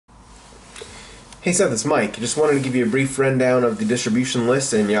Hey Seth, it's Mike. Just wanted to give you a brief rundown of the distribution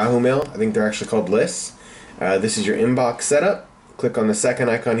lists in Yahoo Mail. I think they're actually called lists. This is your inbox setup. Click on the second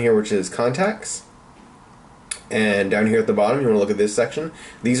icon here, which is contacts. And down here at the bottom, you want to look at this section.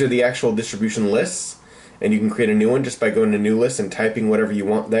 These are the actual distribution lists. And you can create a new one just by going to new list and typing whatever you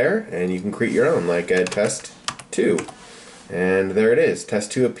want there. And you can create your own, like a test 2. And there it is.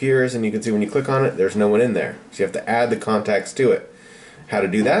 Test 2 appears, and you can see when you click on it, there's no one in there. So you have to add the contacts to it. How to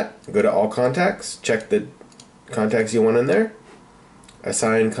do that? Go to all contacts, check the contacts you want in there,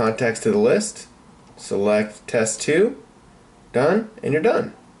 assign contacts to the list, select test 2, done, and you're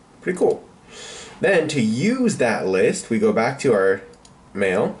done. Pretty cool. Then to use that list, we go back to our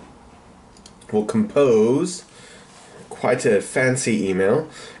mail. We'll compose quite a fancy email,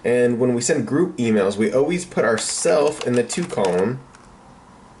 and when we send group emails, we always put ourself in the to column,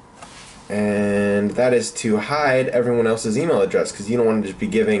 and that is to hide everyone else's email address, because you don't want to just be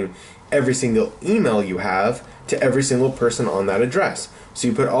giving every single email you have to every single person on that address. So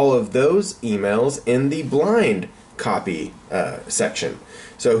you put all of those emails in the blind copy section.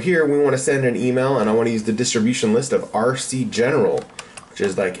 So here we want to send an email, and I want to use the distribution list of RC General, which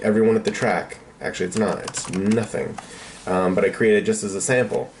is like everyone at the track. Actually, it's not. It's nothing. But I created it just as a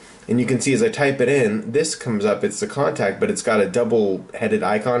sample. And you can see as I type it in, this comes up, it's the contact, but it's got a double-headed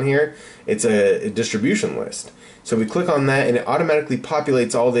icon here. It's a distribution list. So we click on that, and it automatically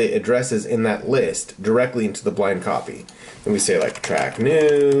populates all the addresses in that list directly into the blind copy. And we say, like, track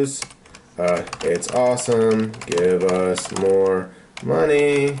news, it's awesome, give us more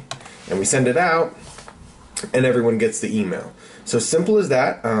money, and we send it out, and everyone gets the email. So simple as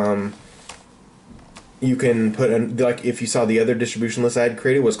that. You can put, like if you saw the other distribution list I had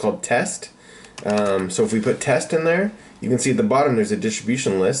created was called test. So if we put test in there, you can see at the bottom there's a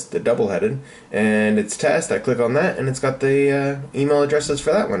distribution list, the double-headed, and it's test. I click on that, and it's got the email addresses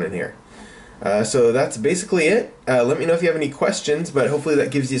for that one in here. So that's basically it. Let me know if you have any questions, but hopefully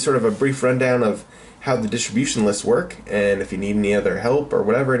that gives you sort of a brief rundown of how the distribution lists work, and if you need any other help or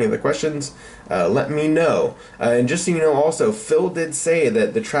whatever, any other questions, let me know. And just so you know also, Phil did say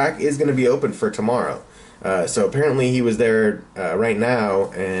that the track is going to be open for tomorrow. So apparently he was there right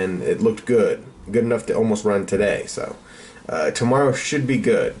now, and it looked good. Good enough to almost run today. So tomorrow should be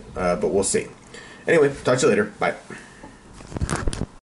good, but we'll see. Anyway, talk to you later. Bye.